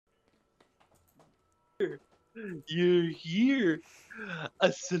You're here.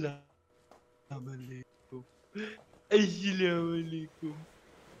 Assalamu alaikum. Assalamu alaikum.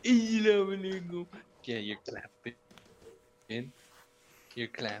 Assalamu alaikum. Yeah, you're clapping. You're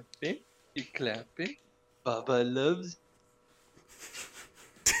clapping. You're clapping. Baba loves.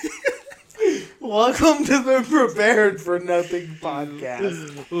 Welcome to the Prepared for Nothing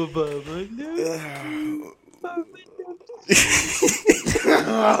podcast. Oh, Baba loves. Baba loves.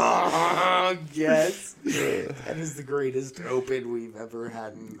 Yes. That is the greatest open we've ever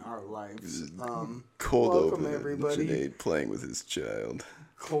had in our lives. Cold welcome open. everybody. Junaid playing with his child.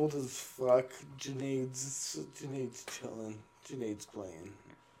 Cold as fuck. Junaid's chilling. Junaid's playing.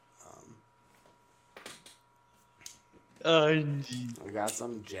 I got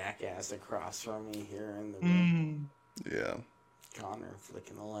some jackass across from me here in the room. Yeah. Connor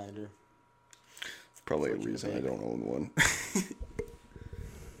flicking a lighter. It's probably a reason I don't own one.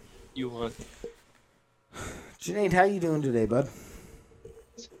 You want? Junaid, how you doing today, bud?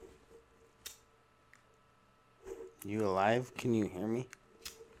 You alive? Can you hear me?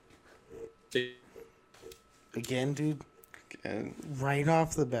 Again, dude? And Right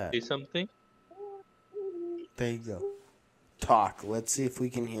off the bat. Say something? There you go. Talk. Let's see if we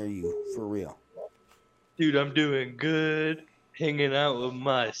can hear you for real. Dude, I'm doing good. Hanging out with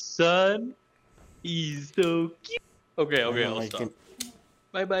my son. He's so cute. Okay, I'll stop.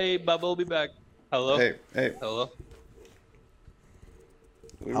 Bye, Baba will be back. Hello? hey, Hello?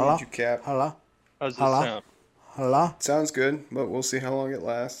 we Hello? need you, Cap. Hello? How's this Hello? sound? Hello? Sounds good, but we'll see how long it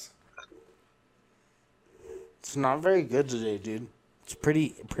lasts. It's not very good today, dude. It's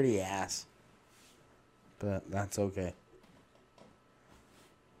pretty ass. But that's okay.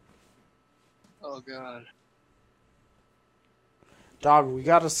 Oh, God. Dog, we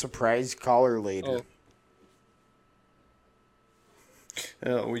got a surprise caller later.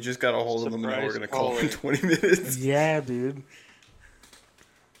 We just got a hold of them, and now we're Surprise going to call in caller. 20 minutes. Yeah, dude.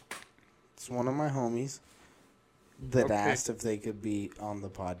 It's one of my homies that Okay. asked if they could be on the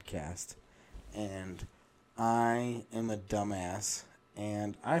podcast. And I am a dumbass.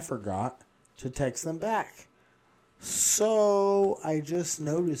 And I forgot to text them back. So I just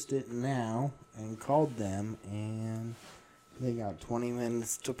noticed it now and called them. And they got 20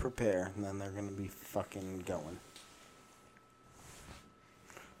 minutes to prepare. And then they're going to be fucking going.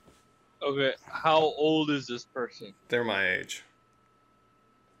 Okay, how old is this person? They're my age.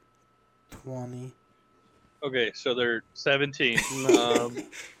 20. Okay, so they're 17.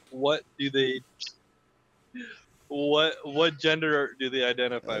 What do they... What gender do they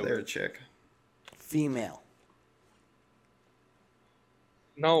identify They're a with? chick. Female.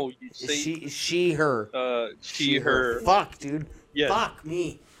 No, you say... She, her. she, her. Fuck, dude. Yes. Fuck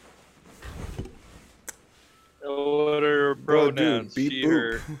me. What are her Bro, dude, pronouns? beep She, boop.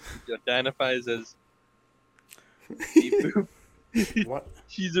 her. Identifies as... Beep boop. What?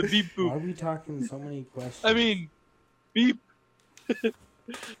 She's a beep Why boop. are we talking so many questions? I mean, beep.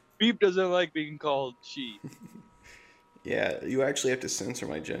 Beep doesn't like being called she. Yeah, you actually have to censor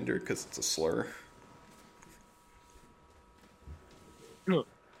my gender because it's a slur.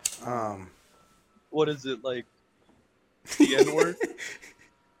 What is it like? The N word?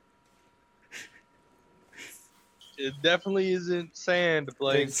 It definitely isn't sand,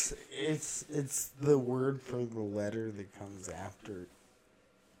 Blake. it's the word for the letter that comes after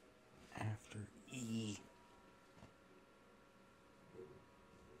E.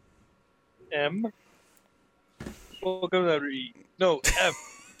 M. What comes after E? No, F.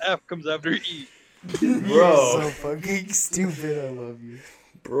 F comes after E. You're so fucking stupid. I love you.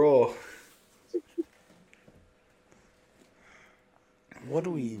 Bro. What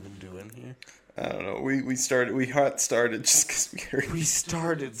are we even doing here? I don't know. We hot started just because we heard. We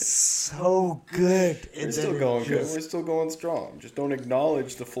started so good. We're still going good. We're still going strong. Just don't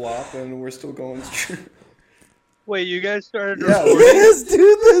acknowledge the flop, and we're still going strong. Wait, you guys started Yeah, recording? Yes,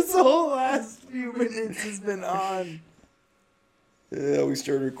 dude. This whole last few minutes has been on. Yeah, we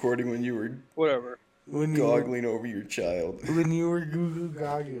started recording when you were Whatever. When goggling over your child. When you were Goo Goo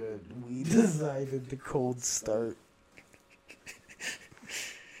Gaga, we decided to cold start.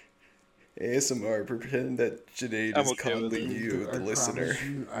 ASMR, pretend that Junaid I'm is okay with coddling it. you, I the listener. promise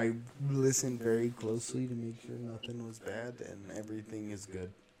you, I listened very closely to make sure nothing was bad and everything is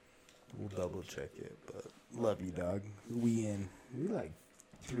good. We'll double check it, but love you, dog. We in. We like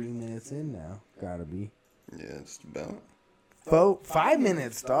 3 minutes in now. Gotta be. Yeah, just about. 5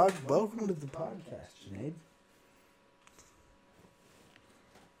 minutes, dog. Welcome to the podcast, Junaid.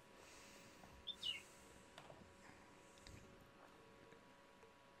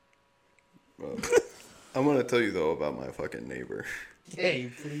 Well, I'm gonna tell you though about my fucking neighbor.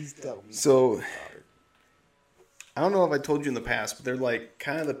 Hey, please tell me. So, I don't know if I told you in the past, but they're like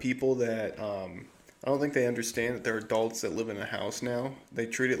kind of the people that I don't think they understand that they're adults that live in a house now. They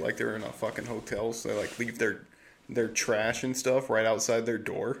treat it like they're in a fucking hotel, so they like leave their trash and stuff right outside their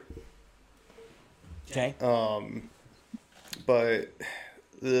door. Okay. But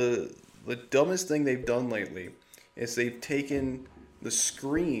the dumbest thing they've done lately is they've taken the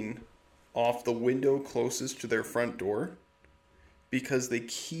screen off the window closest to their front door because they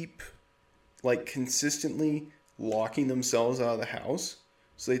keep like consistently locking themselves out of the house.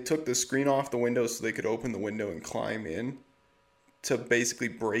 So they took the screen off the window so they could open the window and climb in to basically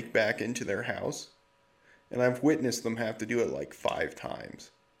break back into their house. And I've witnessed them have to do it like 5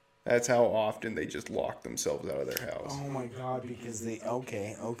 times. That's how often they just lock themselves out of their house. Oh my god, because they...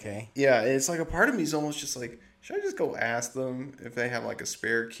 Okay. Yeah, it's like a part of me is almost just like, should I just go ask them if they have like a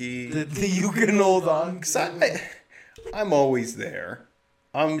spare key? You can hold on. Because I'm always there.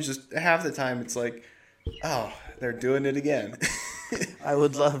 I'm just, half the time it's like, oh, they're doing it again. I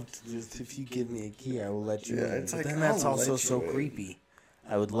would love to just, if you give me a key, I will let you in. It's But like, then that's I'll also let so you in. creepy.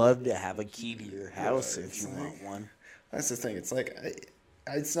 I would love to have a key to your house if you want one. That's the thing. It's like,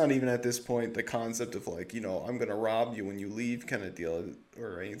 it's not even at this point the concept of like, I'm going to rob you when you leave kind of deal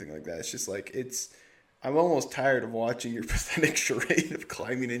or anything like that. It's just like, I'm almost tired of watching your pathetic charade of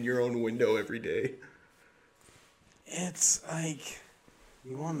climbing in your own window every day. It's like,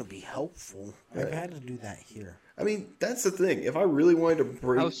 you want to be helpful. Right. I've had to do that here. I mean, that's the thing. If I really wanted to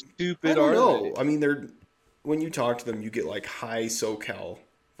break... How stupid I don't are know. they? I mean, when you talk to them, you get like high SoCal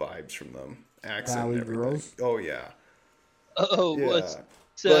vibes from them. Accent Valley and everything. girls? Oh, yeah. Oh, Yeah. what's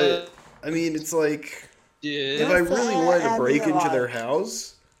But, I mean, it's like... If I really wanted to break into their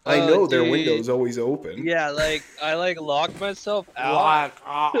house, I know their dude. window's always open. Yeah, like I lock myself out.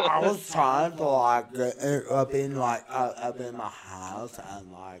 I was trying to get up in my house and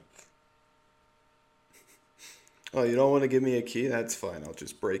Oh, you don't want to give me a key? That's fine. I'll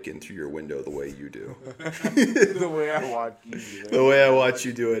just break in through your window the way you do. the way I watch you do it. The way I watch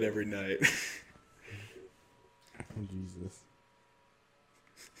you do it every night. Jesus.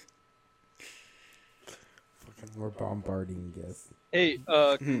 Fucking, we're bombarding guests. Hey,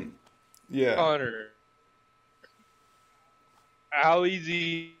 Yeah. Connor, how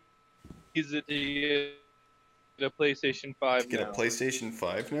easy is it to get a PlayStation 5 Get now? a PlayStation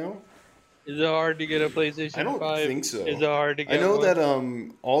 5 now? Is it hard to get a PlayStation 5? I don't think so. Is it hard to get I know one? that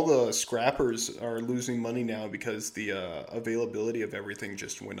all the scrappers are losing money now because the availability of everything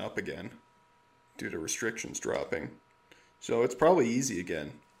just went up again due to restrictions dropping. So it's probably easy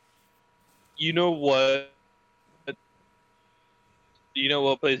again. You know what? You know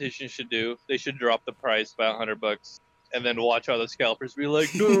what PlayStation should do? They should drop the price by $100 and then watch all the scalpers be like,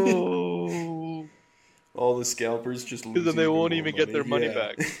 no. All the scalpers just lose. Because then they won't more even get their money Yeah.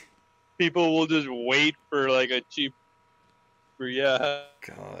 back. People will just wait for like a cheap. Yeah.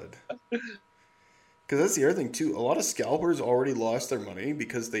 God. Because that's the other thing too. A lot of scalpers already lost their money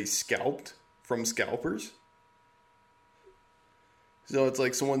because they scalped from scalpers. So it's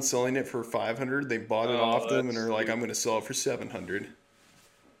like someone selling it for $500. They bought it off them and that's are like, "I'm going to sell it for $700."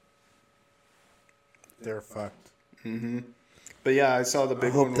 They're fucked. Mm-hmm. But yeah, I saw the I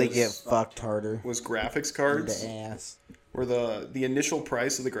big hope one they get fucked harder. was graphics In cards. the ass. Where the initial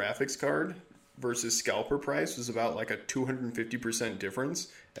price of the graphics card versus scalper price was about like a 250% difference,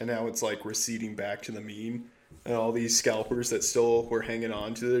 and now it's like receding back to the mean. And all these scalpers that still were hanging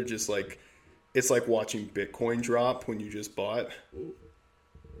on to it are just like, it's like watching Bitcoin drop when you just bought.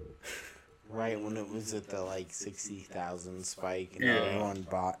 Right when it was at the like 60,000 spike, and Yeah. everyone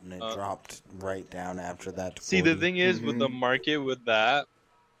bought, and it dropped right down after that. To See, the 40. thing is with the market with that.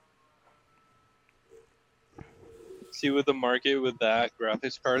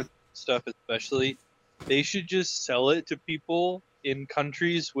 Graphics card stuff especially, they should just sell it to people in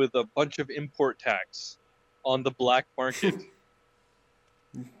countries with a bunch of import tax on the black market.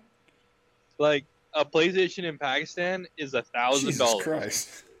 Like a PlayStation in Pakistan is $1,000. Jesus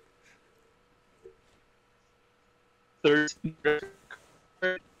Christ.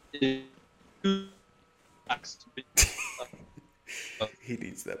 He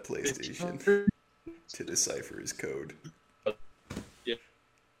needs that PlayStation to decipher his code.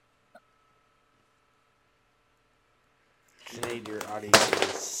 Sinead, your audio is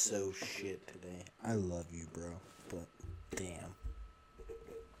so shit today. I love you, bro, but damn.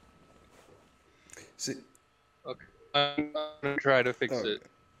 See, Okay, I'm gonna try to fix Oh. it.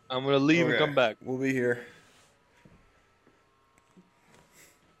 I'm gonna leave and okay, come back. We'll be here.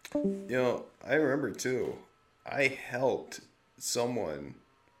 I remember too. I helped someone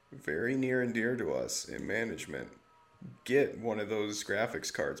very near and dear to us in management get one of those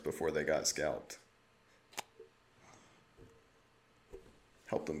graphics cards before they got scalped.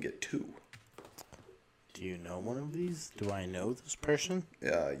 help them get 2. Do you know one of these? Do I know this person?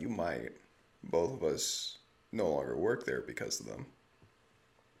 Yeah, you might. Both of us no longer work there because of them.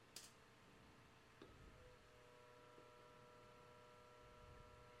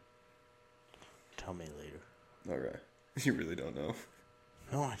 Tell me later. Okay. You really don't know?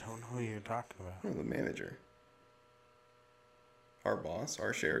 No, I don't know who you're talking about. Oh, the manager. Our boss,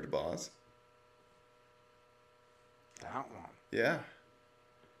 our shared boss. That one. Yeah.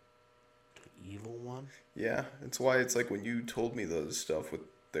 The evil one? Yeah. That's why it's like when you told me those stuff with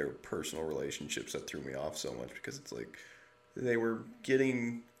their personal relationships that threw me off so much, because it's like they were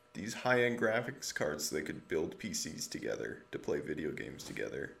getting these high-end graphics cards so they could build PCs together to play video games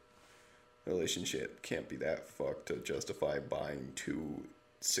together. The relationship can't be that fucked to justify buying 2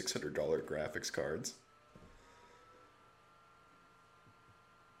 $600 graphics cards.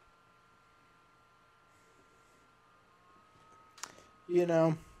 You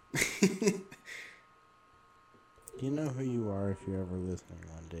know. You know who you are if you're ever listening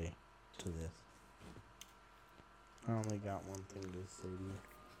one day to this. I only got one thing to say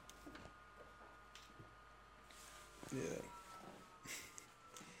to you. Yeah.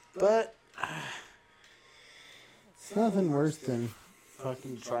 But it's nothing worse than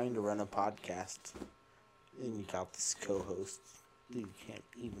fucking trying to run a podcast and you got this co-host that you can't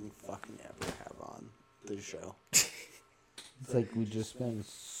even fucking ever have on the show. It's like we just spend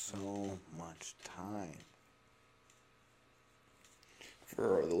so much time.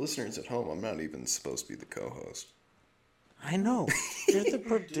 For the listeners at home, I'm not even supposed to be the co-host. I know. You're the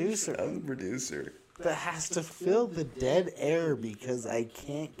producer. I'm the producer. That has to fill the dead air because I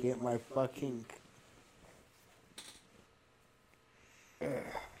can't get my fucking... I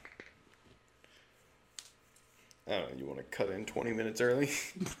don't know, you want to cut in 20 minutes early?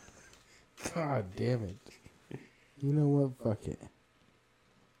 God damn it. You know what? Fuck it.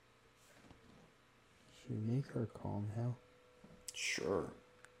 Should we make our call now? Sure.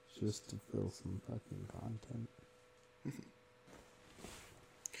 Just to fill some fucking content.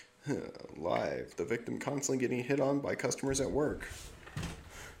 Live. The victim constantly getting hit on by customers at work.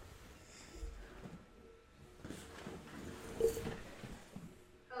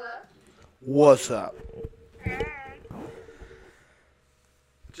 Hello? What's up?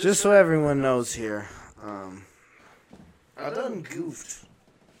 Just so everyone knows here, I done goofed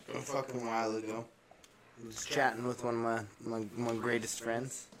a fucking while ago. I was chatting with one of my greatest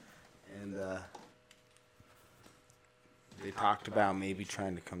friends, and they talked about maybe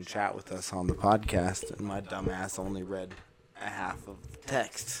trying to come chat with us on the podcast, and my dumbass only read a half of the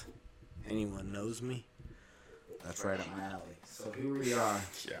text. Anyone knows me? That's right up my alley. So here we are.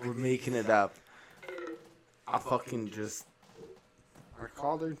 Yeah. We're making it up. I fucking just... I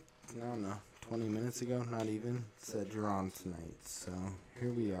called her, I don't know, 20 minutes ago, not even. Said you're on tonight, so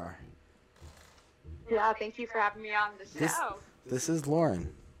here we are. Yeah, thank you for having me on the show. This is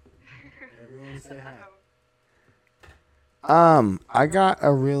Lauren. Everyone say hi. I got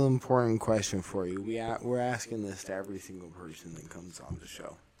a real important question for you. We're asking this to every single person that comes on the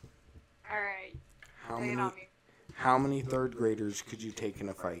show. All right. Lay it on me. How many third graders could you take in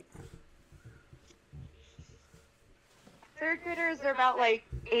a fight? Third graders are about like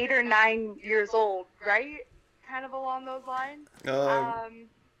 8 or 9 years old, right? Kind of along those lines.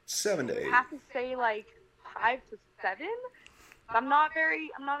 7 to 8. I have to say like 5 to 7. I'm not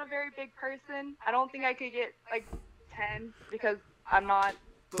a very big person. I don't think I could get like 10 because I'm not.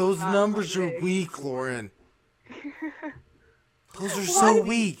 Those not numbers are big. weak, Lauren. Those are so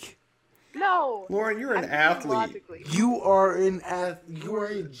weak. No. Lauren, you're an I'm thinking athlete. logically. You are you are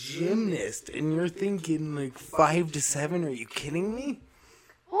a gymnast, and you're thinking like 5 to 7. Are you kidding me?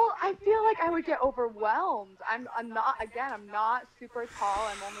 Well, I feel like I would get overwhelmed. I'm not super tall.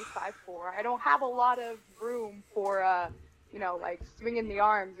 I'm only 5'4". I don't have a lot of room for like swinging the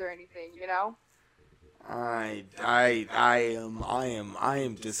arms or anything, you know? I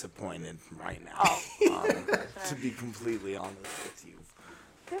am disappointed right now. To be completely honest with you.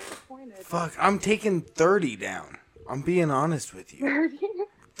 Disappointed. Fuck, I'm taking 30 down. I'm being honest with you.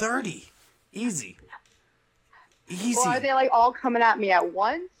 30. Easy. Well, are they like all coming at me at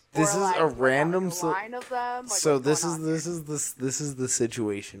once? This Or, is like, a like, random a line of them? Like, So what's this going is on here? this is the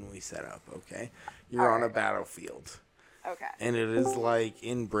situation we set up, okay? You're on a battlefield. Okay. And it is like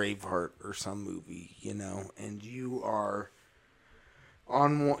in Braveheart or some movie, and you are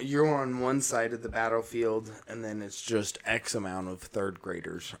you're on one side of the battlefield, and then it's just X amount of third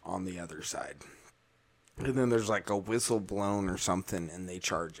graders on the other side. And then there's like a whistle blown or something, and they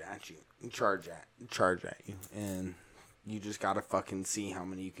charge at you. Charge at you. And you just gotta fucking see how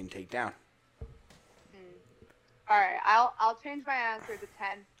many you can take down. All right, I'll change my answer to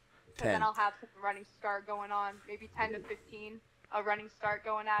 10. So 10. then I'll have some running start going on, maybe 10 to 15. A running start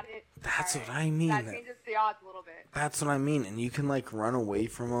going at it. That's All right. what I mean. That changes the odds a little bit. That's what I mean. And you can, like, run away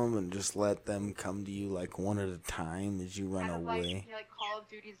from them and just let them come to you, like, one at a time as you run Kind of away. like Call of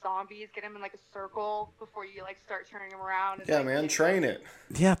Duty Zombies, get them in, like, a circle before you, like, start turning them around. And, Yeah, like, man, train it.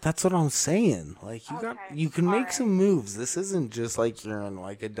 Yeah, that's what I'm saying. Like, you can make Alright. some moves. This isn't just like you're in,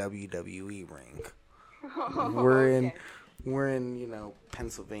 like, a WWE ring. We're in, you know,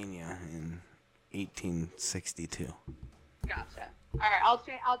 Pennsylvania in 1862. Gotcha. All right,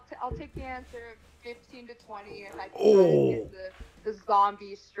 I'll take the answer of 15 to 20, and I can get the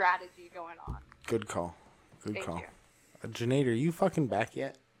zombie strategy going on. Good call. Good Thank call. you. Junaid, are you fucking back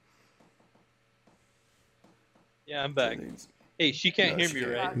yet? Yeah, I'm back. Hey, she can't No, hear she me,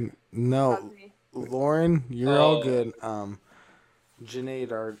 can't. right? No, That's me. Lauren, you're all Oh. good.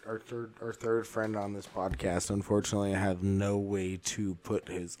 Junaid, our third friend on this podcast, unfortunately, I have no way to put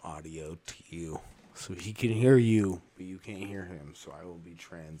his audio to you. So he can hear you, but you can't hear him, so I will be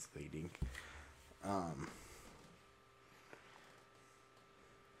translating.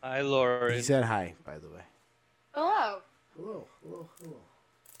 Hi, Lauren. He said hi, by the way. Hello. Hello.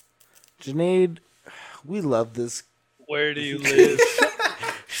 Junaid, we love this. Where do you live?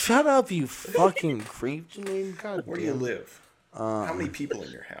 Shut up, you fucking creep, Junaid. God Where do you damn. live? How many people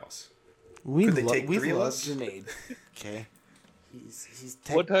in your house? We Could they take we three of love us? Junaid. Okay. He's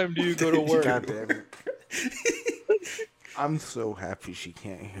What time do you go to work? God damn it. I'm so happy she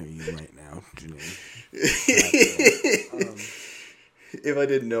can't hear you right now, Junaid. If I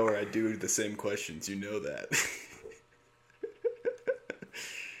didn't know her, I'd do the same questions. You know that.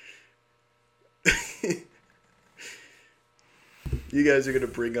 You guys are going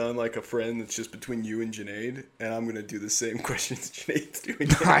to bring on like a friend that's just between you and Junaid, and I'm going to do the same questions Junaid's doing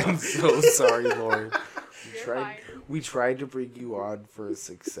now. I'm so sorry, Lauren. You're fine. We tried to bring you on for a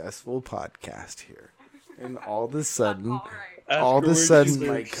successful podcast here. And all of a sudden, All right. Ask all her of a where she sudden, my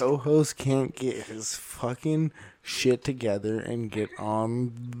lives. co-host can't get his fucking shit together and get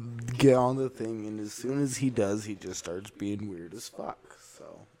on the thing. And as soon as he does, he just starts being weird as fuck.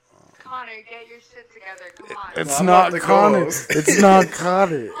 So Connor, get your shit together. Come on. it's I'm not not the Connor. co-host. It's not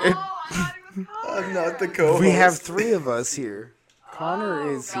Connor. Oh, I thought it was Connor. I'm not the co-host. We have three of us here. Connor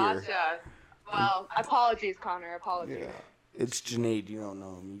Oh, is here. gotcha. Well, apologies, Connor. Apologies. Yeah. It's Junaid. You don't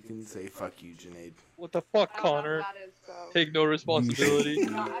know him. You can say fuck you, Junaid. What the fuck, I don't know Connor? who that is, so. Take no responsibility.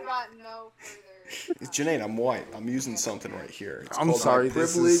 No, I got no further. It's Junaid, I'm white. I'm using something right here. It's I'm called sorry, my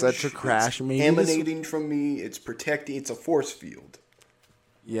this privilege. is such a crash. It's Maybe this- emanating from me. It's protecting. It's a force field.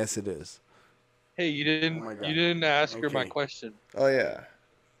 Yes, it is. Hey, you Oh my God. didn't ask her my Okay. question. Oh yeah.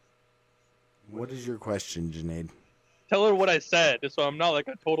 What is your question, Junaid? Tell her what I said, so I'm not like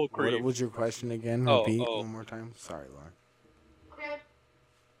a total creep. What was your question again? Oh, Repeat oh. one more time. Sorry, Lauren. Okay.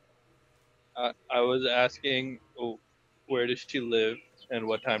 I was asking, where does she live, and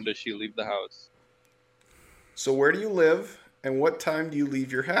what time does she leave the house? So where do you live, and what time do you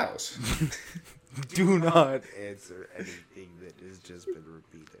leave your house? Do not answer anything that has just been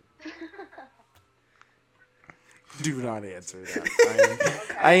repeated. Do not answer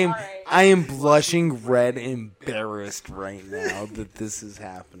that. I am blushing red, embarrassed right now that this is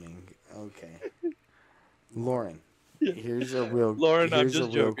happening. Okay, Lauren, here's a real Lauren, I'm here's a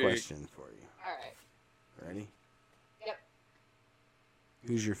just real joking. question for you. All right. Ready? Yep.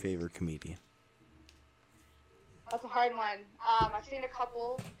 Who's your favorite comedian? That's a hard one. I've seen a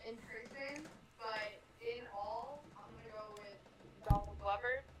couple in person, but in all, I'm gonna go with Donald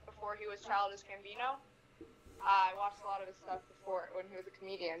Glover before he was Childish Gambino. I watched a lot of his stuff before when he was a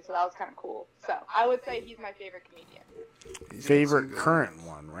comedian, so that was kind of cool. So I would say he's my favorite comedian. Favorite current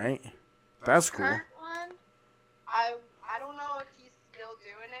one, right? That's cool. Current one, I don't know if he's still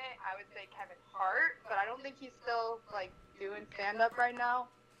doing it. I would say Kevin Hart, but I don't think he's still like doing stand up right now.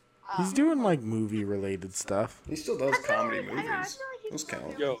 He's doing like movie related stuff. He still does I feel comedy like- I know, I movies. feel like he's Those still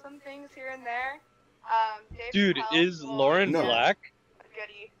count. doing Yo. some things here and there. Dave Dude, Chappelle is will- Lauren No. black?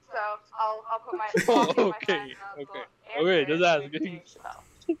 Goodie. So I'll put my. Oh, I'll put okay, my hand up, okay. answer Okay, just it asking. with Dave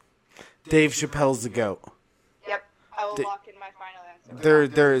Chappelle. Dave Chappelle's the goat. Yep, I will Da- lock in my final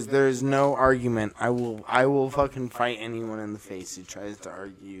answer. There is no argument. I will fucking fight anyone in the face who tries to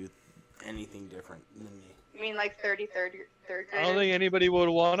argue anything different than me. You mean like third I grade? don't think anybody would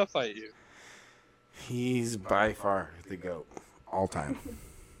want to fight you. He's by far the goat, all time.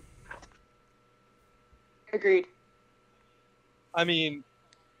 Agreed. I mean,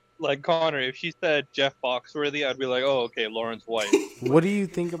 like Connor, if she said Jeff Foxworthy, I'd be like, oh, okay, Lauren's white. What do you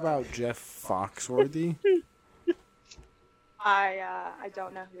think about Jeff Foxworthy? I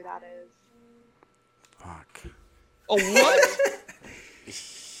don't know who that is. Fuck. A what?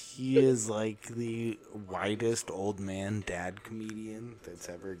 He is like the whitest old man dad comedian that's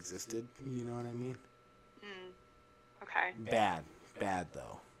ever existed. You know what I mean? Okay. Bad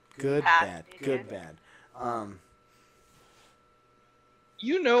though. Good, Bad. bad, good, bad.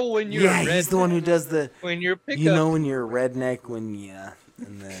 You know when you're a redneck. He's the one who does the. When you're pickup. You know when you're a redneck when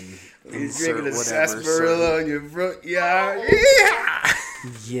and then He's drinking a sarsaparilla in your front yard. Yeah.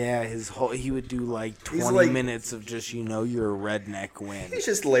 Yeah, he would do like 20 like, minutes of just you're a redneck when. He's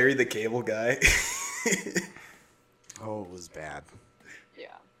just Larry the Cable Guy. Oh, it was bad.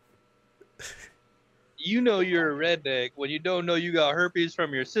 Yeah. You know you're a redneck when you don't know you got herpes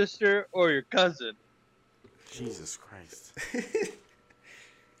from your sister or your cousin. Jesus Christ.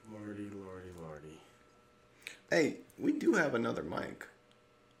 Lordy. Hey, we do have another mic.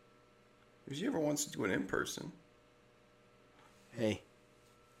 If you ever wants to do it in person. Hey,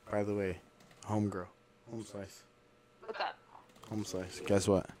 by the way, homegirl, home slice. What's that? Home slice. Guess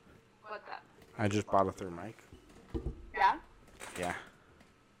what? What's that? I just bought a third mic. Yeah? Yeah.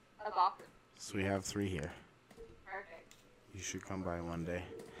 That's awesome. So we have 3 here. Perfect. You should come by one day.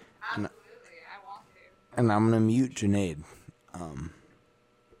 Absolutely. I want to. And I'm gonna mute Junaid.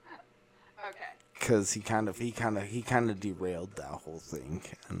 Okay. Cause he kind of derailed that whole thing,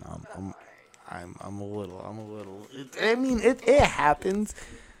 and I'm a little. It happens.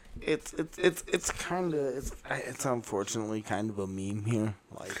 It's unfortunately kind of a meme here.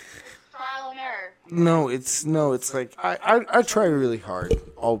 Like Trial and error. no, it's like I try really hard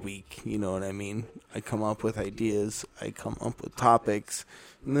all week. You know what I mean? I come up with ideas, I come up with topics,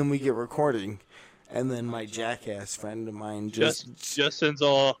 and then we get recording. And then my jackass friend of mine Justin's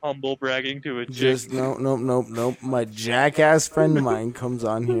all humble bragging to a chick. Just nope. My jackass friend of mine comes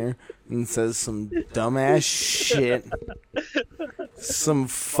on here and says some dumbass shit, some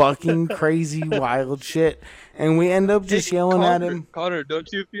fucking crazy wild shit, and we end up just yelling at him. Connor, don't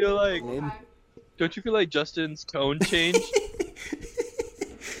you feel like Justin's tone changed?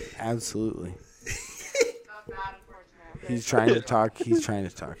 Absolutely. That's bad, unfortunately. He's trying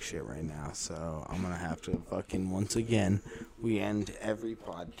to talk shit right now, so I'm gonna have to fucking once again we end every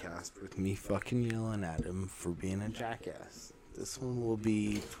podcast with me fucking yelling at him for being a jackass. This one will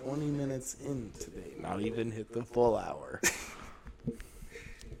be 20 minutes in today, not even hit the full hour.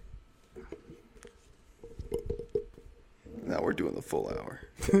 Now we're doing the full hour.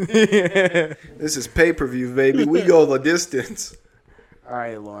 This is pay-per-view, baby. We go the distance. All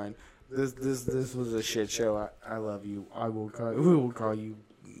right, Lauren. This was a shit show. I love you. We will call you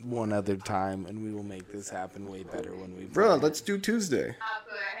one other time, and we will make this happen way better when we. Bro, let's do Tuesday.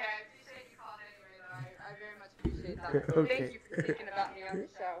 Absolutely. I appreciate you calling anyway, though. I very much appreciate that. Okay. Thank you for thinking about me on the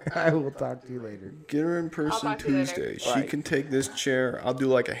show. I will talk to you later. Get her in person talk to you later. Tuesday. She Bye. can take this chair. I'll do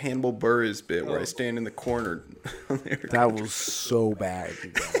like a Hannibal Buress bit where I stand in the corner. That was so bad,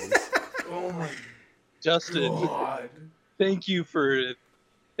 you guys. Oh my Justin, God. thank you for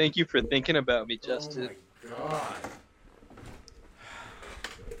thinking about me, Justin. Oh my God.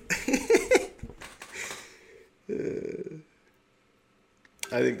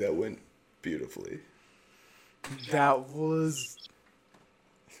 I think that went beautifully. That was.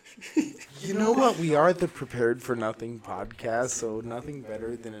 You know what? We are the Prepared for Nothing podcast, so nothing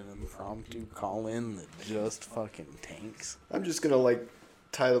better than an impromptu call-in that just fucking tanks. I'm just gonna like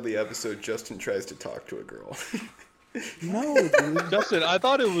title the episode "Justin Tries to Talk to a Girl." No, dude. Justin, I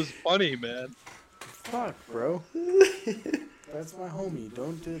thought it was funny, man. Fuck, bro. That's my homie.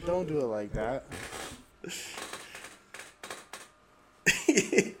 Don't do it like that.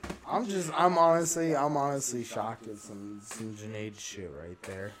 I'm honestly shocked at some Junaid shit right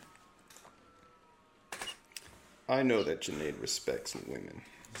there. I know that Junaid respects women.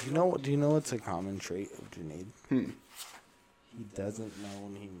 Do you know what's a common trait of Junaid? He doesn't know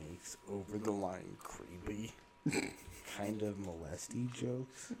when he makes over the line creepy, kind of molesty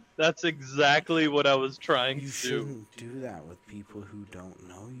jokes. That's exactly what I was trying You to do. shouldn't do that with people who don't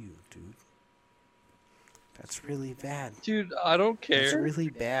know you, dude. That's really bad. Dude, I don't That's care. really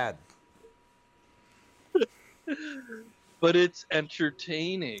bad. But it's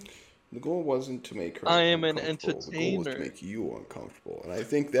entertaining. The goal wasn't to make her. I am an uncomfortable. The goal was entertainer. to make you uncomfortable, and I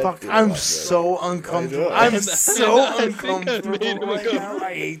think that. Fuck, did a I'm lot so better. uncomfortable. I I'm know. so I think I uncomfortable made him right now. uncomfortable.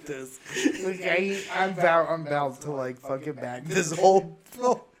 I hate this. Like, I'm about to like fucking back this whole.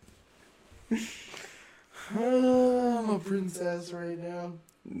 I'm a princess right now.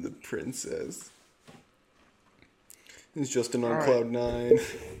 The princess. It's Justin on All right. cloud 9.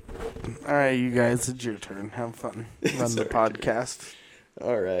 All right, you guys, it's your turn. Have fun. Run It's the our turn. podcast.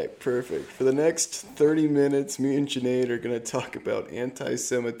 All right, perfect. For the next 30 minutes, me and Sinead are going to talk about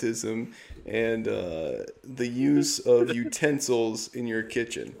anti-Semitism and the use of utensils in your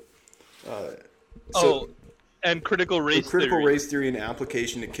kitchen. And critical race theory. Race theory and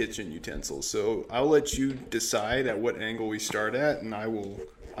application to kitchen utensils. So I'll let you decide at what angle we start at, and I will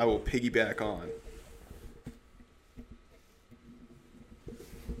piggyback on.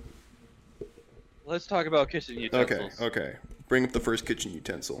 Let's talk about kitchen utensils. Okay. Bring up the first kitchen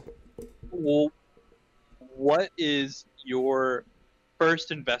utensil. Well, what is your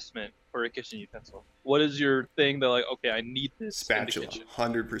first investment for a kitchen utensil? What is your thing that, like, okay, I need this spatula? In the kitchen?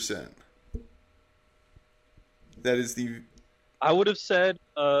 100%. That is the. I would have said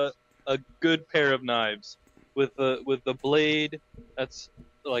a good pair of knives with the blade. That's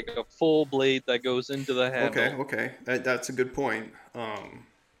like a full blade that goes into the handle. Okay. That's a good point.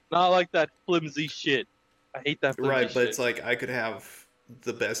 Not like that flimsy shit. I hate that flimsy shit. But it's like I could have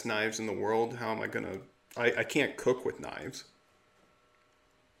the best knives in the world. How am I gonna? I can't cook with knives.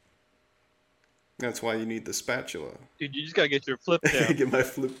 That's why you need the spatula. Dude, you just gotta get your flip down. Get my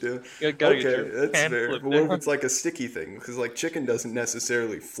flip down. Get your that's pan fair. flip But what if down? it's like a sticky thing? Because like chicken doesn't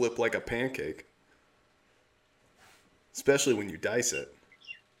necessarily flip like a pancake, especially when you dice it.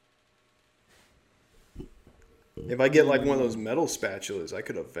 If I get like one of those metal spatulas, I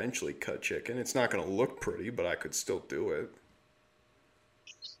could eventually cut chicken. It's not going to look pretty, but I could still do it.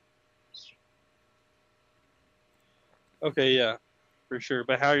 Okay, yeah, for sure.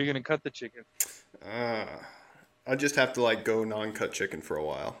 But how are you gonna cut the chicken? I just have to like go non-cut chicken for a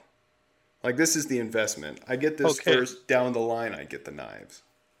while. Like this is the investment. I get this first. Down the line, I get the knives.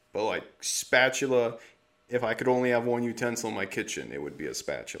 But like spatula, if I could only have one utensil in my kitchen, it would be a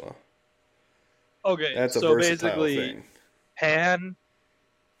spatula. Okay, That's a so versatile basically, thing. pan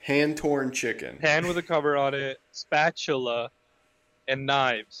Hand-torn chicken. Pan with a cover on it, spatula, and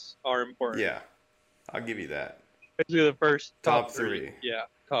knives are important. Yeah, I'll give you that. Basically the first Top three. Yeah,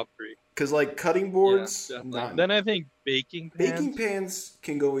 top three. Because like cutting boards, Yeah, then I think baking pans. Baking pans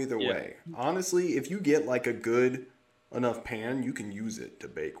can go either way. Honestly, if you get like a good enough pan, you can use it to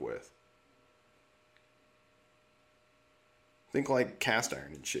bake with. Think like cast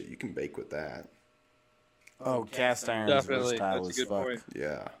iron and shit. You can bake with that. Oh, cast iron is versatile as fuck. Point.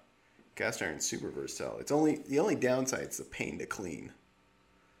 Yeah. Cast iron's super versatile. It's the only downside is the pain to clean.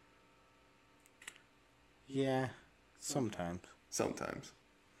 Yeah, sometimes.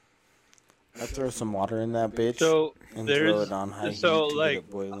 I throw some water in that bitch and throw it on high heat to get it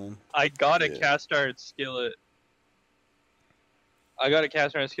boiling. I got a cast iron skillet.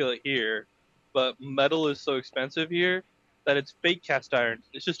 Here, but metal is so expensive here that it's fake cast iron.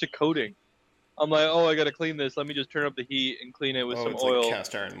 It's just a coating. I'm like, oh, I gotta clean this. Let me just turn up the heat and clean it with some oil. Like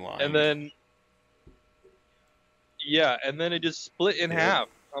cast iron lime. And then, it just split in half.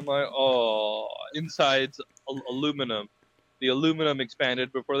 I'm like, oh, inside's aluminum. The aluminum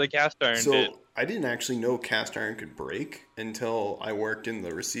expanded before the cast iron did. I didn't actually know cast iron could break until I worked in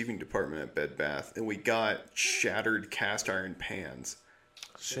the receiving department at Bed Bath, and we got shattered cast iron pans.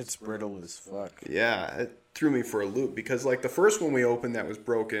 Shit's brittle as fuck. Yeah, it threw me for a loop because like the first one we opened that was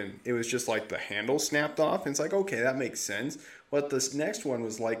broken, it was just like the handle snapped off, and it's like, okay, that makes sense. But this next one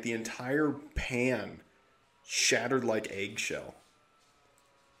was like the entire pan shattered like eggshell.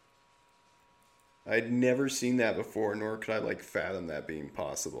 I'd never seen that before, nor could I like fathom that being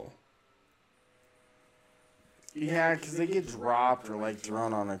possible. Yeah, because they get dropped or like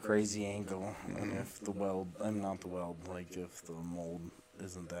thrown on a crazy angle, and if the weld, like if the mold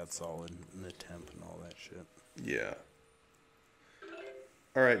isn't that solid in the temp and all that shit. Yeah.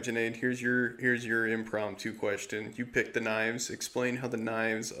 All right, Junaid, here's your impromptu question. You pick the knives. Explain how the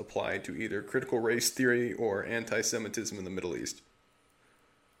knives apply to either critical race theory or anti-Semitism in the Middle East.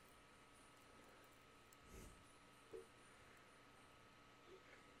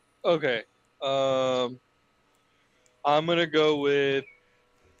 Okay. I'm gonna go with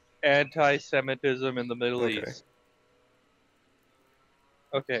anti-Semitism in the Middle East.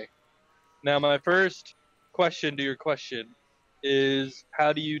 Okay. Now, my first question to your question is,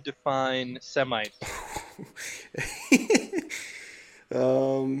 how do you define Semites?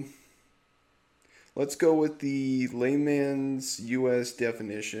 Let's go with the layman's U.S.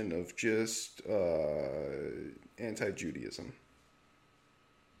 definition of just anti-Judaism.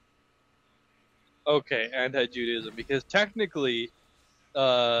 Okay, anti-Judaism, because technically,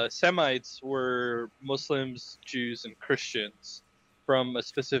 Semites were Muslims, Jews, and Christians from a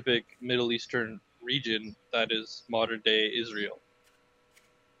specific Middle Eastern region that is modern-day Israel.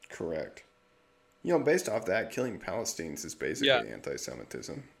 Correct. You know, based off that, killing Palestinians is basically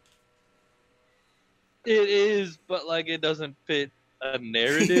anti-Semitism. It is, but like it doesn't fit a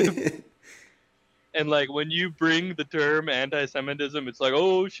narrative. And like when you bring the term anti-Semitism, it's like,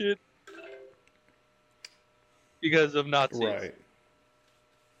 oh shit, because of Nazis. Right.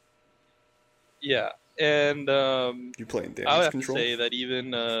 Yeah, and You playing I would damage have control? to say that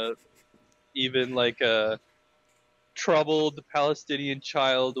even like a troubled Palestinian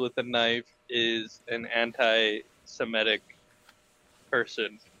child with a knife is an anti-Semitic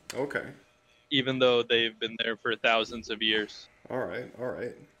person, Okay. even though they've been there for thousands of years. All right. All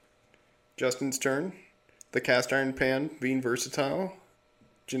right. Justin's turn. The cast iron pan being versatile.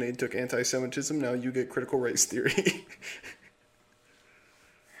 Junaid took anti-Semitism. Now you get critical race theory.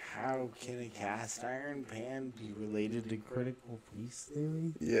 How can a cast iron pan be related to critical race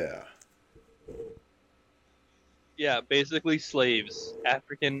theory? Yeah. Yeah, basically slaves,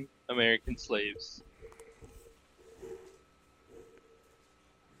 African American slaves.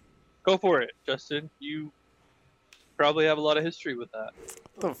 Go for it, Justin. You probably have a lot of history with that.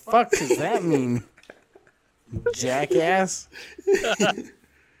 What the fuck does that mean? Jackass?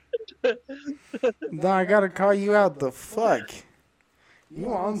 No, I gotta call you out. The fuck?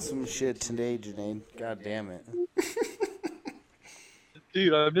 You on some shit today, Junaid. God damn it.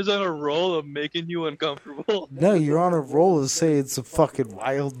 Dude, I'm just on a roll of making you uncomfortable. No, you're on a roll to say it's a fucking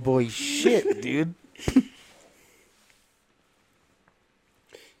wild boy shit, dude.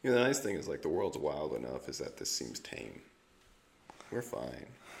 You know, the nice thing is, like, the world's wild enough is that this seems tame. We're fine.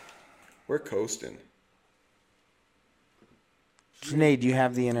 We're coasting. Junaid, you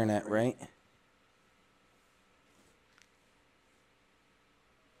have the internet, right?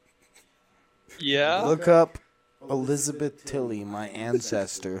 Yeah? Look up Elizabeth Tilley, my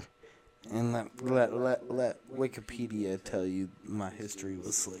ancestor, and let Wikipedia tell you my history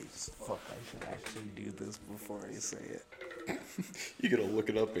with slaves. Fuck, I should actually do this before I say it. You gotta look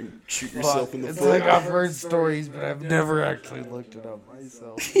it up and shoot yourself in the It's foot. like I've heard stories, but I've never actually looked it up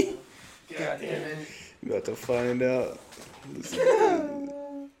myself. God damn it. You about to find out.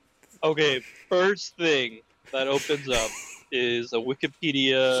 Okay, first thing that opens up is a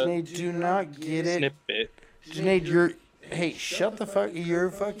Wikipedia Junaid, do not get it. snippet. Junaid, you're... Hey, shut the fuck... You're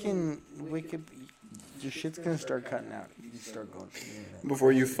fucking... Your shit's gonna start cutting out. You start going through the internet.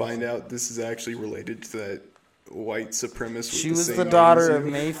 Before you find out, this is actually related to that white supremacist with She the was same the name daughter as of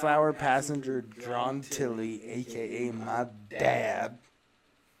you. Mayflower passenger John Tilley, a.k.a. my dad.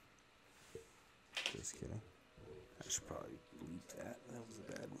 Just kidding. I should probably bleep that. That was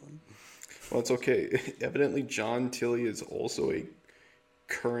a bad one. Well, it's okay. Evidently, John Tilley is also a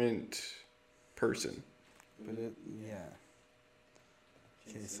current person. But it... Yeah.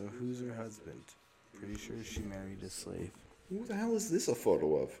 Okay, so who's her husband? Pretty sure she married a slave. Who the hell is this a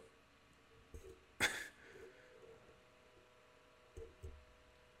photo of?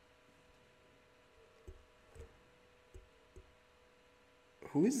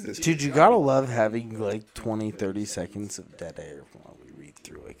 Who is this? Dude, you gotta love having like 20, 30 seconds of dead air while we read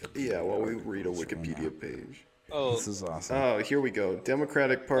through Wikipedia. Yeah, while we read a Wikipedia page. Oh, This is awesome. Oh, here we go.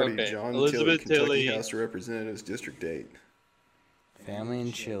 Democratic Party, Okay, John Elizabeth Tilley, Kentucky Tilley. House of Representatives, District 8. Family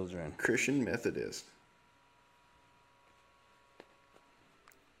and children. Christian Methodist.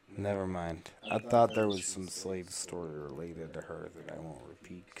 Never mind. I thought there was some slave story related to her that I won't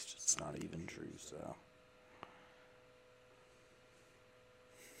repeat because it's not even true, so.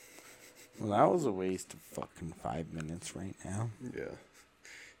 Well, that was a waste of fucking 5 minutes right now. Yeah.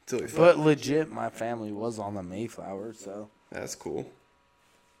 Tilley, But legit, my family was on the Mayflower, so. that's cool.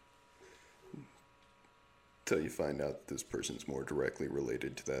 Till you find out this person's more directly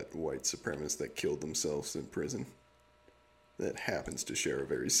related to that white supremacist that killed themselves in prison. That happens to share a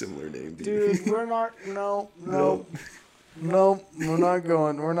very similar name to you. Dude, we're not. No, we're not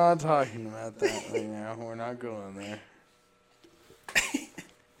going. We're not talking about that right now. We're not going there.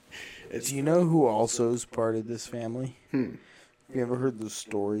 Do you know who also is part of this family? Have you ever heard the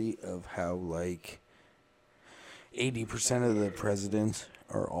story of how, like, 80% of the presidents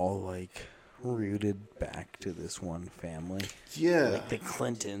are all, like, rooted back to this one family? Yeah. Like the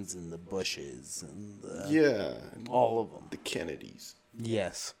Clintons and the Bushes and the... Yeah. All of them. The Kennedys.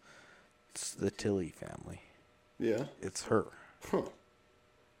 Yes. It's the Tilley family. Yeah. It's her. Huh.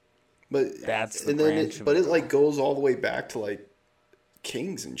 But That's the and then branch it, of but it. it like goes all the way back to like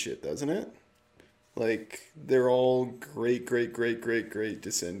kings and shit, doesn't it? Like they're all great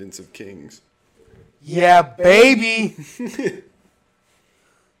descendants of kings. Yeah, baby!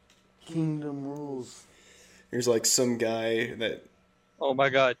 Kingdom rules. There's like some guy that oh my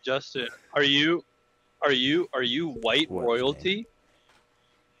God, Justin, are you white What, royalty?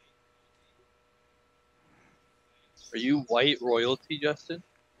 Are you white royalty, Justin?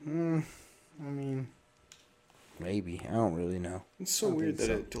 I mean, Maybe. I don't really know. It's so I don't weird that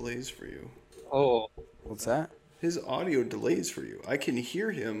think so. it delays for you. Oh, What's that? His audio delays for you. I can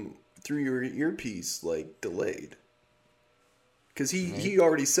hear him through your earpiece, like, delayed. Because he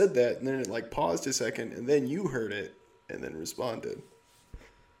already said that, and then it, like, paused a second, and then you heard it, and then responded.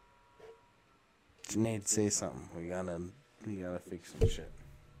 Junaid, say something. We gotta fix some shit.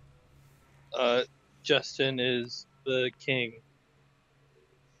 Justin is the king.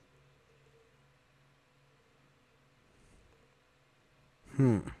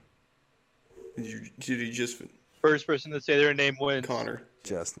 Did you just... First person to say their name wins. Connor.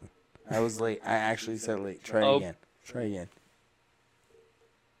 Justin. I was late. I actually said late. Try Oh. again. Try again.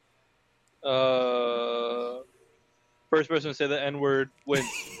 First person to say the N word wins.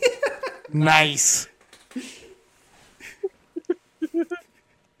 Nice.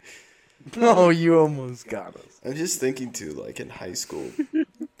 Oh, you almost got us. I'm just thinking, too, like, in high school,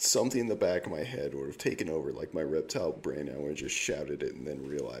 something in the back of my head would have taken over, like, my reptile brain. I would have just shouted it and then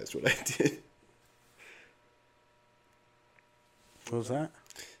realized what I did. What was that?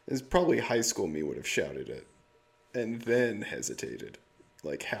 It's probably high school me would have shouted it and then hesitated,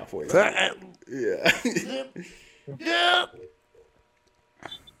 like, halfway through. Yeah. Yeah.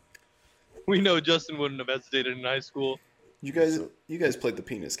 We know Justin wouldn't have hesitated in high school. You guys played the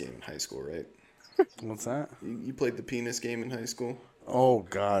penis game in high school, right? What's that? You played the penis game in high school? Oh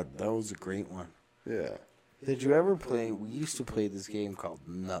God, that was a great one. Yeah. Did you ever play? We used to play this game called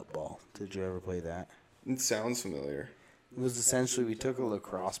Nutball. Did you ever play that? It sounds familiar. It was essentially we took a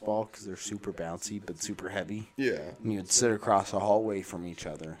lacrosse ball because they're super bouncy but super heavy, Yeah. and you'd sit across a hallway from each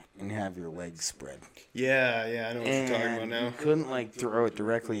other and have your legs spread. Yeah, I know what you're talking about And now. you couldn't like throw it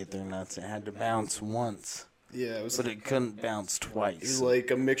directly at their nuts. It had to bounce once, Yeah, it was but it couldn't bounce It was twice.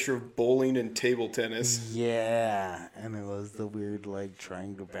 like a mixture of bowling and table tennis. Yeah, and it was the weird like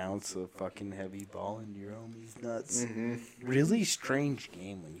trying to bounce a fucking heavy ball into your homie's nuts. Mm-hmm. Really strange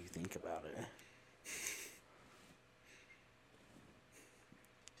game when you think about it.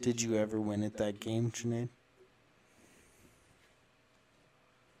 Did you ever win at that game, Sinead?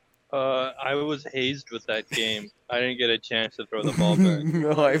 I was hazed with that game. I didn't get a chance to throw the ball back.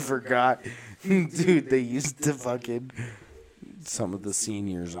 No, I forgot. Dude, they used to fucking... Some of the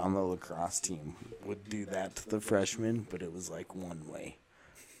seniors on the lacrosse team would do that to the freshmen, but it was like one way.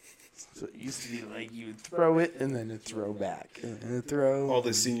 So it used to be like you would throw it and then a throw back. And a throw. All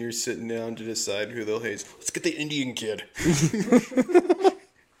the seniors sitting down to decide who they'll haze. Let's get the Indian kid.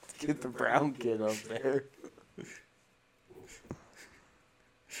 Get the brown kid up there.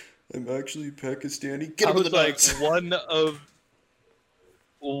 I'm actually Pakistani. Get I him in was the like nuts.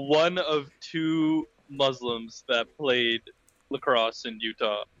 one of two Muslims that played lacrosse in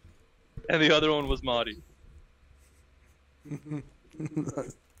Utah, and the other one was Mahdi. Did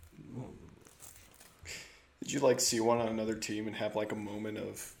you like see one on another team and have like a moment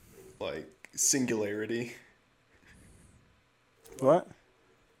of like singularity? What?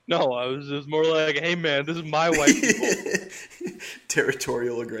 No, I was just more like, hey man, this is my white people.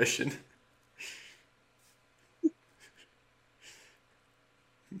 Territorial aggression.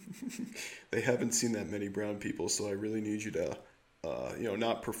 They haven't seen that many brown people, so I really need you to,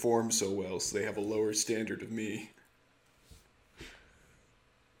 not perform so well, so they have a lower standard of me.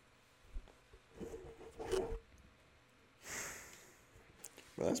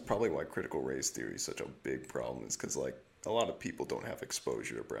 Well, that's probably why critical race theory is such a big problem, is because, like, a lot of people don't have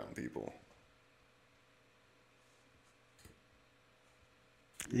exposure to brown people.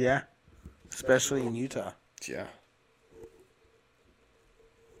 Yeah. Especially in Utah. Yeah.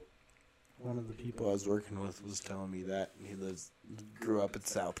 One of the people I was working with was telling me that he grew up in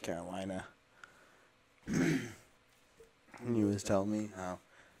South Carolina. And he was telling me how.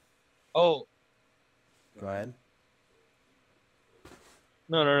 Oh, Go ahead.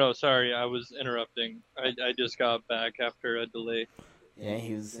 no, sorry, I was interrupting. I just got back after a delay. Yeah,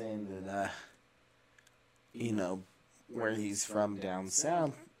 he was saying that, where he's from down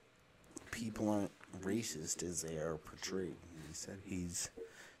south, people aren't racist as they are portrayed. He said he's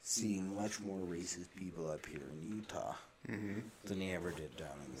seeing much more racist people up here in Utah than he ever did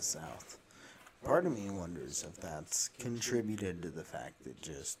down in the south. Part of me wonders if that's contributed to the fact that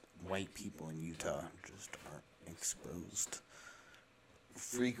just white people in Utah just aren't exposed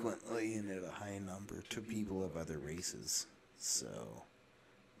frequently and at a high number to people of other races. So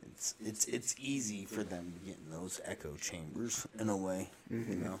it's easy for them to get in those echo chambers in a way,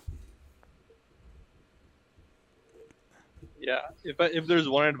 Yeah, if there's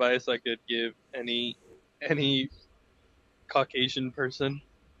one advice I could give any Caucasian person,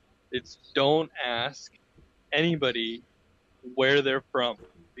 it's don't ask anybody where they're from,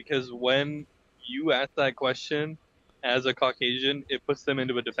 because when you ask that question as a Caucasian, it puts them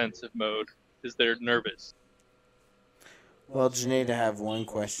into a defensive mode because they're nervous. Well, Janae, I have one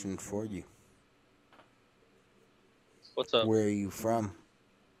question for you. What's up? Where are you from?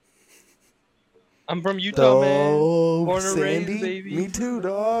 I'm from Utah, man. Oh, Born and raised, Sandy? baby. Me too,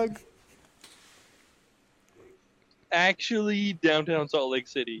 dog. Actually, downtown Salt Lake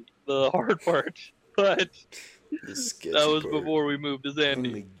City, the hard part, but The sketchy that was part. before we moved to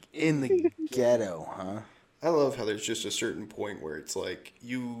Sandy. In the ghetto, huh? I love how there's just a certain point where it's like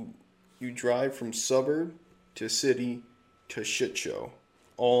you drive from suburb to city to shit show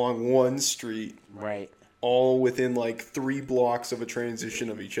all on one street, Right. all within like 3 blocks of a transition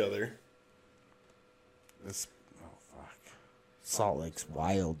of each other. This, oh fuck. Salt Lake's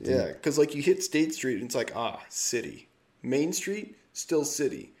wild, dude. Yeah, because like you hit State Street and it's like, city. Main Street, still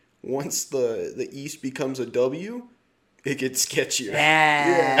city. Once the east becomes a W, it gets sketchier.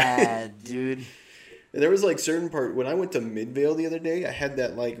 Yeah, dude. And there was like certain part when I went to Midvale the other day, I had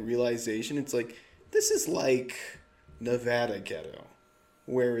that like realization. It's like this is like Nevada ghetto,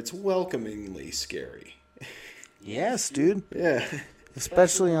 where it's welcomingly scary. Yes, dude. Yeah.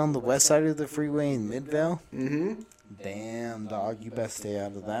 Especially on the west side of the freeway in Midvale. Mm-hmm. Damn, dog, you best stay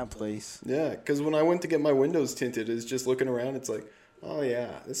out of that place. Yeah, because when I went to get my windows tinted, it's just looking around. It's like, oh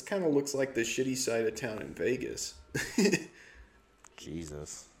yeah, this kind of looks like the shitty side of town in Vegas.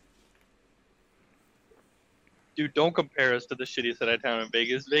 Jesus. Dude, don't compare us to the shitty side of town in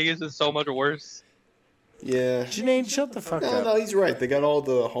Vegas. Vegas is so much worse. Yeah. Janae, shut the fuck up. No, he's right. They got all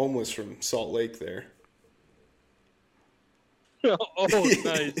the homeless from Salt Lake there. Oh,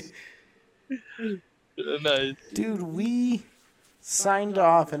 nice. Nice. Dude, we signed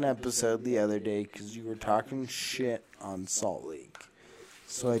off an episode the other day because you were talking shit on Salt Lake.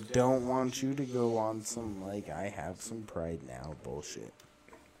 So I don't want you to go on some, like, I have some pride now bullshit.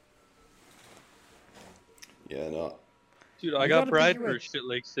 Yeah, no. Dude, I You got gotta pride be for rich. Shit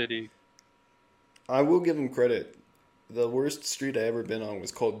Lake City. I will give him credit. The worst street I ever been on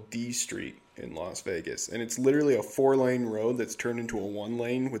was called D Street in Las Vegas. And it's literally a 4-lane road that's turned into a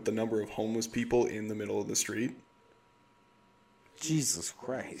 1-lane with the number of homeless people in the middle of the street. Jesus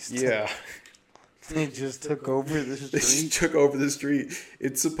Christ. Yeah. They just took over the They just street. took over the street.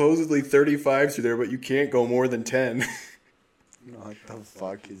 It's supposedly 35 through there, but you can't go more than 10. What the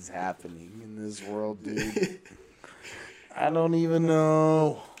fuck is happening in this world, dude? I don't even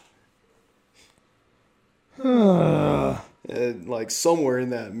know. And like somewhere in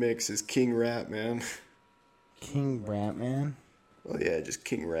that mix is King Rat, man. King Bratman? Oh yeah, just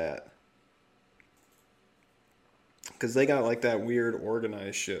King Rat. Because they got like that weird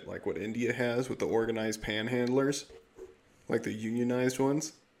organized shit, like what India has with the organized panhandlers. Like the unionized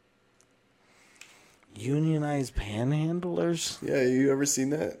ones. Unionized panhandlers? Yeah, you ever seen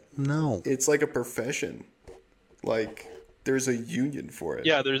that? No. It's like a profession. Like, there's a union for it.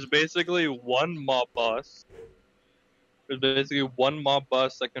 Yeah, there's basically one mob boss. There's basically one mob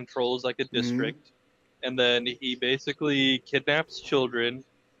boss that controls like a district. And then he basically kidnaps children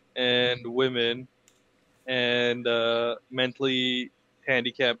and women and mentally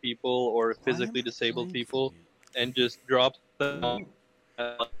handicapped people or physically disabled people and just drops them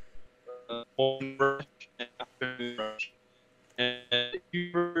home rush and afternoon rush. And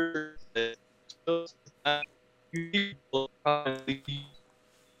people commonly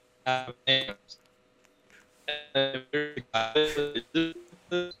have names. And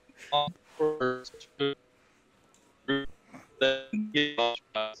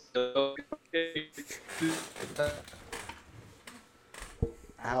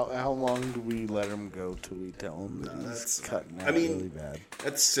How long do we let him go till we tell him that he's cutting out really bad?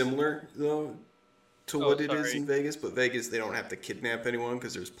 That's similar, though, to Oh, what it is sorry. in Vegas. But Vegas, they don't have to kidnap anyone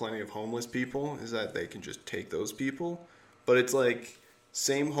because there's plenty of homeless people. Is that they can just take those people. But it's like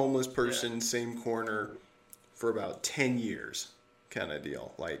same homeless person, same corner for about 10 years kind of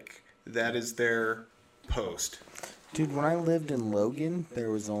deal. Like, that is their post. Dude, when I lived in Logan, there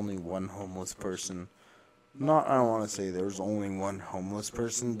was only one homeless person. I don't want to say there was only one homeless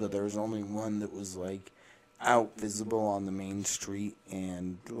person, but there was only one that was, like, out visible on the main street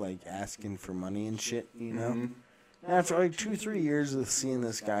and, like, asking for money and shit, you know? And after, like, 2-3 years of seeing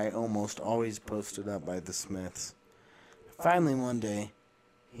this guy almost always posted up by the Smiths, finally one day,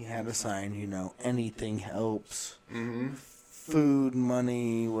 he had a sign, you know, anything helps. Food,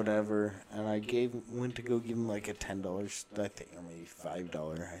 money, whatever, and I went to go give him like a $10, I think, or maybe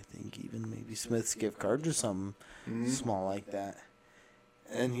 $5, I think, even maybe Smith's gift card or something small like that.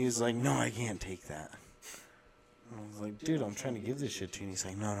 And he was like, "No, I can't take that." And I was like, "Dude, I'm trying to give this shit to you." And he's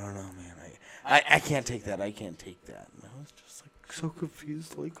like, "No, man, I can't take that. I can't take that." And I was just like, so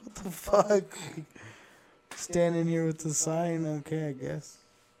confused. Like, what the fuck? Like, standing here with the sign. Okay, I guess.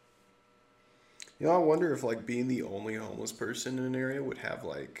 You know, I wonder if like being the only homeless person in an area would have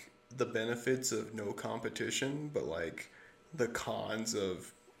like the benefits of no competition, but like the cons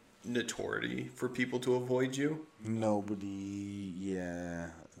of notoriety for people to avoid you. Nobody. Yeah.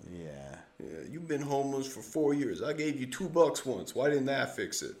 Yeah, you've been homeless for 4 years. I gave you $2 once. Why didn't that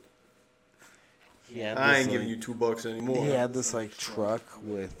fix it? Yeah. I ain't giving you $2 anymore. He had this like truck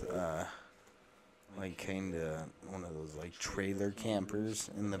with like kind of one of those like trailer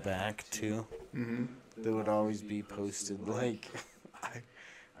campers in the back too. Mm-hmm. That would always be posted like,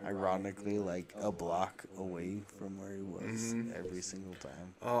 ironically, like a block away from where he was every single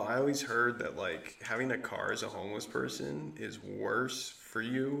time. Oh, I always heard that like having a car as a homeless person is worse for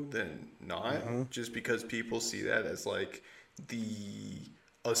you than not, just because people see that as like the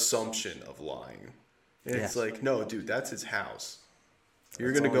assumption of lying. And it's like, no, dude, that's his house.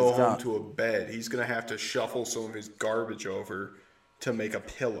 You're going to go home to a bed. He's going to have to shuffle some of his garbage over to make a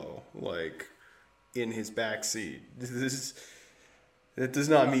pillow, like, in his back seat. That does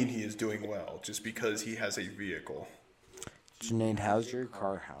not mean he is doing well, just because he has a vehicle. Junaid, how's your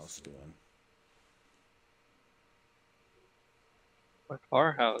car house doing? My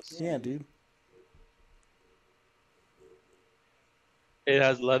car house. Yeah, dude. It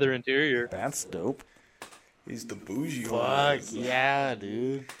has leather interior. That's dope. He's the bougie Fuck, one. yeah,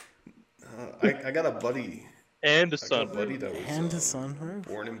 dude. I got a buddy. And a I got a buddy sunroof. that was And a sunroof.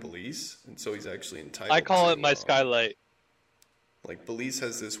 born in Belize, and so he's actually entitled. I call to, it my skylight. Like Belize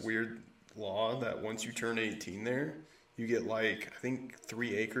has this weird law that once you turn 18 there, you get like I think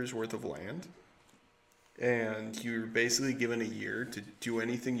 3 acres worth of land, and you're basically given a year to do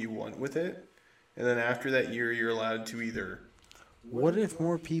anything you want with it, and then after that year, you're allowed to either. What if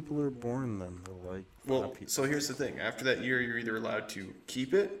more people are born than the like? Well, so here's the thing. After that year, you're either allowed to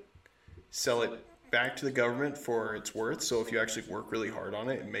keep it, sell it back to the government for its worth. So if you actually work really hard on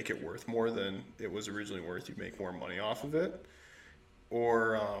it and make it worth more than it was originally worth, you make more money off of it.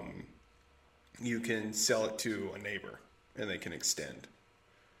 Or you can sell it to a neighbor and they can extend,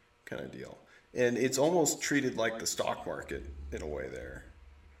 kind of deal. And it's almost treated like the stock market in a way there,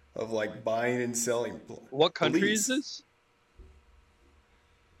 of like buying and selling. What country Belize. is this?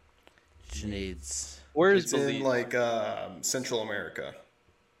 Junaid's. Where is It's Belize? in like Central America,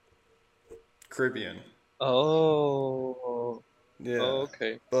 Caribbean. Oh. Yeah. Oh,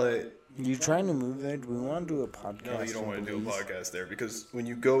 okay. But You trying to move there? Do we want to do a podcast? no, you don't from want to do a Belize? podcast there because when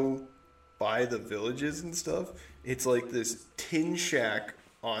you go by the villages and stuff, it's like this tin shack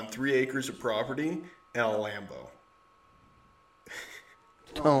on 3 acres of property and a Lambo.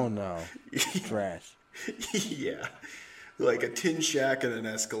 Oh no, trash. Yeah. Like a tin shack and an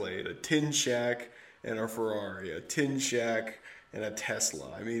Escalade, a tin shack and a Ferrari, a tin shack and a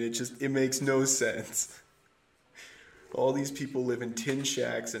Tesla. I mean, it makes no sense. All these people live in tin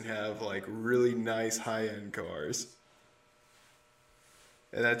shacks and have like really nice high-end cars.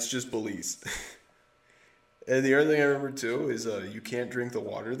 And that's just Belize. And the other thing I remember too is you can't drink the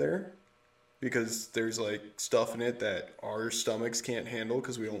water there because there's like stuff in it that our stomachs can't handle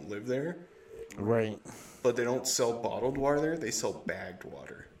because we don't live there. Right. But they don't sell bottled water there, they sell bagged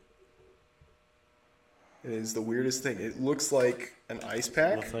water. It is the weirdest thing. It looks like an ice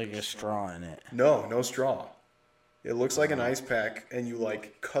pack. Looks like a straw in it. No straw. It looks like an ice pack, and you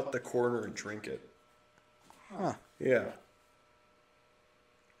like cut the corner and drink it. Huh. Yeah.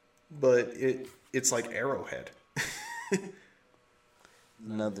 But it's like Arrowhead.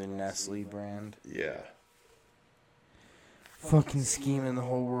 Another Nestle brand. Yeah. Fucking scheming the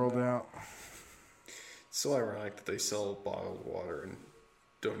whole world out. It's so ironic that they sell bottled water and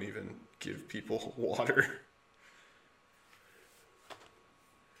don't even give people water.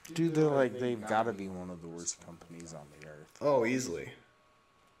 Dude, they've got to be one of the worst companies on the earth. Oh, easily.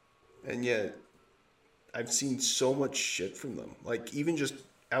 And yet, I've seen so much shit from them. Like, even just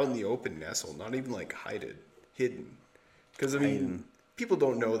out in the open nestle, not even like hidden. Because, I mean, people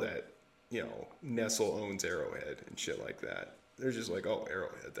don't know that, you know, Nestle owns Arrowhead and shit like that. They're just like, oh,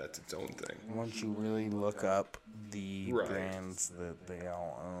 Arrowhead, that's its own thing. Once you really look up the Right. brands that they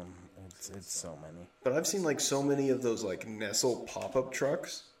all own, it's so many. But I've seen like so many of those like Nestle pop-up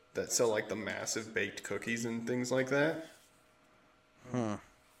trucks that sell like the massive baked cookies and things like that. Hmm.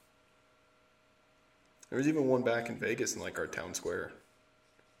 There was even one back in Vegas in like our town square.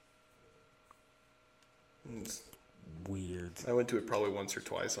 It's- Weird. I went to it probably once or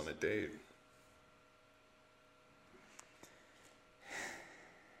twice on a date.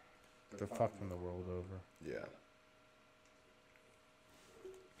 They're fucking the world over. Yeah.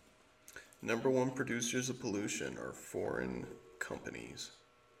 Number one producers of pollution are foreign companies.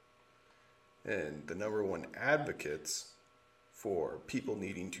 And the number one advocates for people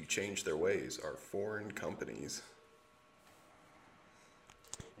needing to change their ways are foreign companies.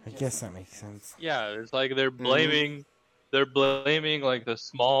 I guess that makes sense. Yeah, it's like they're blaming like the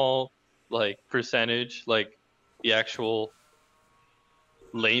small like percentage, like the actual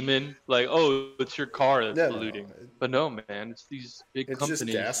layman, like, oh, it's your car that's Yeah, polluting. no, But no, man, it's these big it's companies.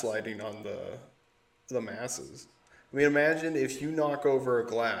 just gaslighting on the masses. I mean, imagine if you knock over a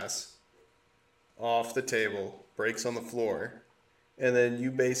glass off the table, breaks on the floor, and then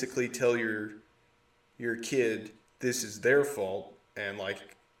you basically tell your kid this is their fault and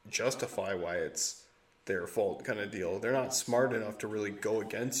like justify why it's their fault kind of deal. They're not smart enough to really go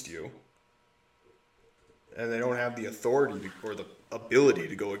against you. And they don't have the authority or the ability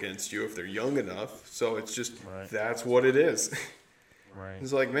to go against you if they're young enough. So it's just, That's what it is. Right.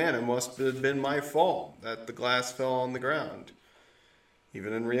 It's like, man, it must have been my fault that the glass fell on the ground.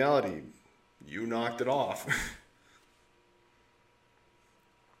 Even in reality, you knocked it off.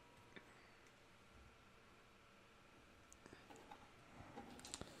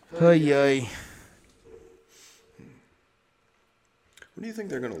 Hey. When do you think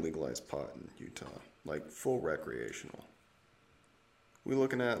they're going to legalize pot in Utah? Like, full recreational? We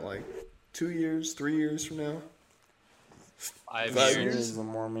looking at, like, 2 years, 3 years from now? 5 5 As soon years. years? as the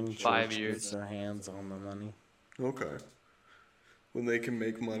Mormon Church 5 years. gets their hands on the money. Okay. When they can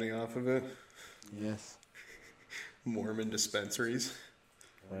make money off of it? Yes. Mormon dispensaries?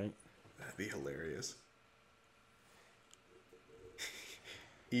 Right. That'd be hilarious.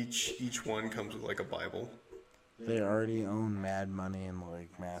 Each one comes with, like, a Bible. They already own mad money in like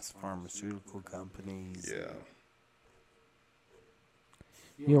mass pharmaceutical companies. Yeah.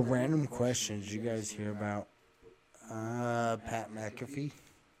 Yo, random questions. You guys hear about Pat McAfee?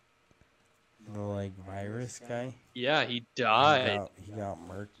 The like virus guy? Yeah, he died. He got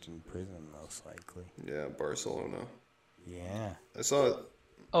murked in prison most likely. Yeah, Barcelona. Yeah. I saw,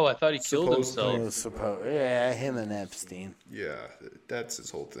 Oh, I thought he killed himself. Yeah, him and Epstein. yeah, that's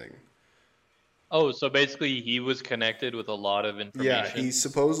his whole thing. Oh, so basically he was connected with a lot of information. Yeah, he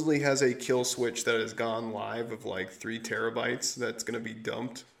supposedly has a kill switch that has gone live of like 3 terabytes that's going to be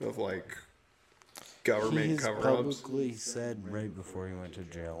dumped of like government He has cover-ups. publicly said right before he went to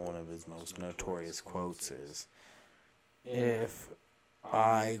jail, one of his most notorious quotes is, "If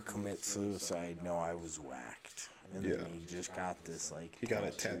I commit suicide, no, I was whacked." And then Yeah. he just got this like He got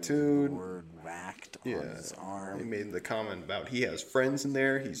it tattoo with tattooed. the word whacked on Yeah, his he arm. made the comment about he has friends in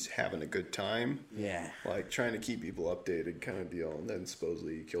there, he's having a good time, Yeah. like trying to keep people updated kind of deal, and then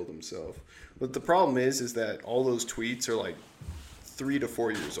supposedly he killed himself. But the problem is that all those tweets are like 3 to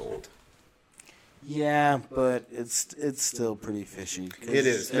 4 years old. Yeah, but it's still pretty fishy. 'Cause It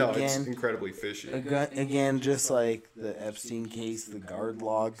is. No, it's again, incredibly fishy. again, just like the Epstein case, the guard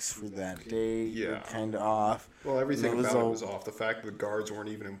logs for that day were Yeah. kind of off. Well, everything It was about it all- was off. The fact that the guards weren't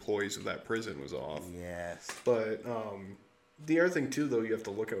even employees of that prison was off. Yes. But the other thing, too, though, you have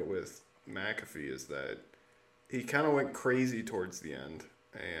to look at with McAfee is that he kind of went crazy towards the end.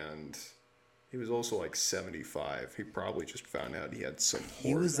 And he was also like 75. He probably just found out he had some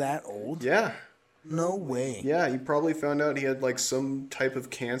He was that old? Yeah. No way. Yeah, he probably found out he had like some type of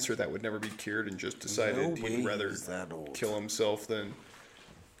cancer that would never be cured and just decided No way he'd he rather was that old. kill himself than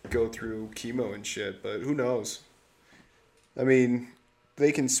go through chemo and shit. But who knows? I mean,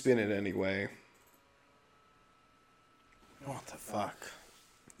 they can spin it anyway. What the fuck?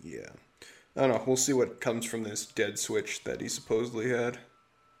 Yeah. I don't know. We'll see what comes from this dead switch that he supposedly had.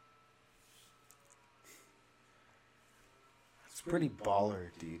 It's pretty baller,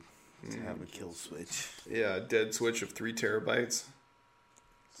 dude, to have a kill switch. Yeah, a dead switch of 3 terabytes.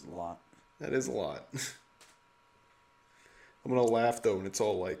 It's a lot. That is a lot. I'm gonna laugh though when it's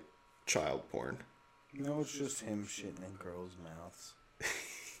all like child porn. No, it's just him shitting in girls' mouths.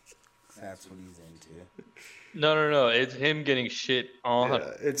 That's what he's into. No. It's him getting shit on.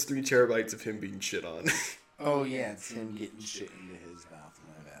 Yeah, it's 3 terabytes of him being shit on. Oh, yeah, it's him getting shit into his mouth,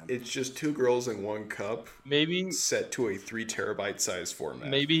 my bad. It's just 2 girls in 1 cup Maybe set to a 3 terabyte size format.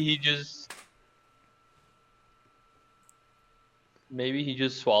 Maybe he just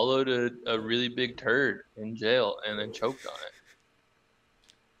swallowed a really big turd in jail and then choked on it.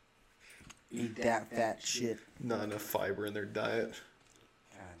 Eat that fat shit. Not enough fiber in their diet.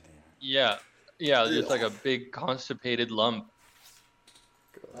 God damn. Yeah, just like a big constipated lump.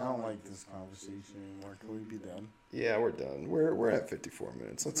 I don't like this conversation anymore. Can we be done? Yeah, we're done. We're at 54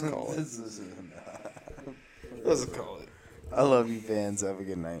 minutes. Let's call it. This is Let's call it. I love you, fans. Have a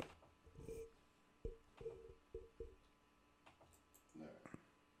good night.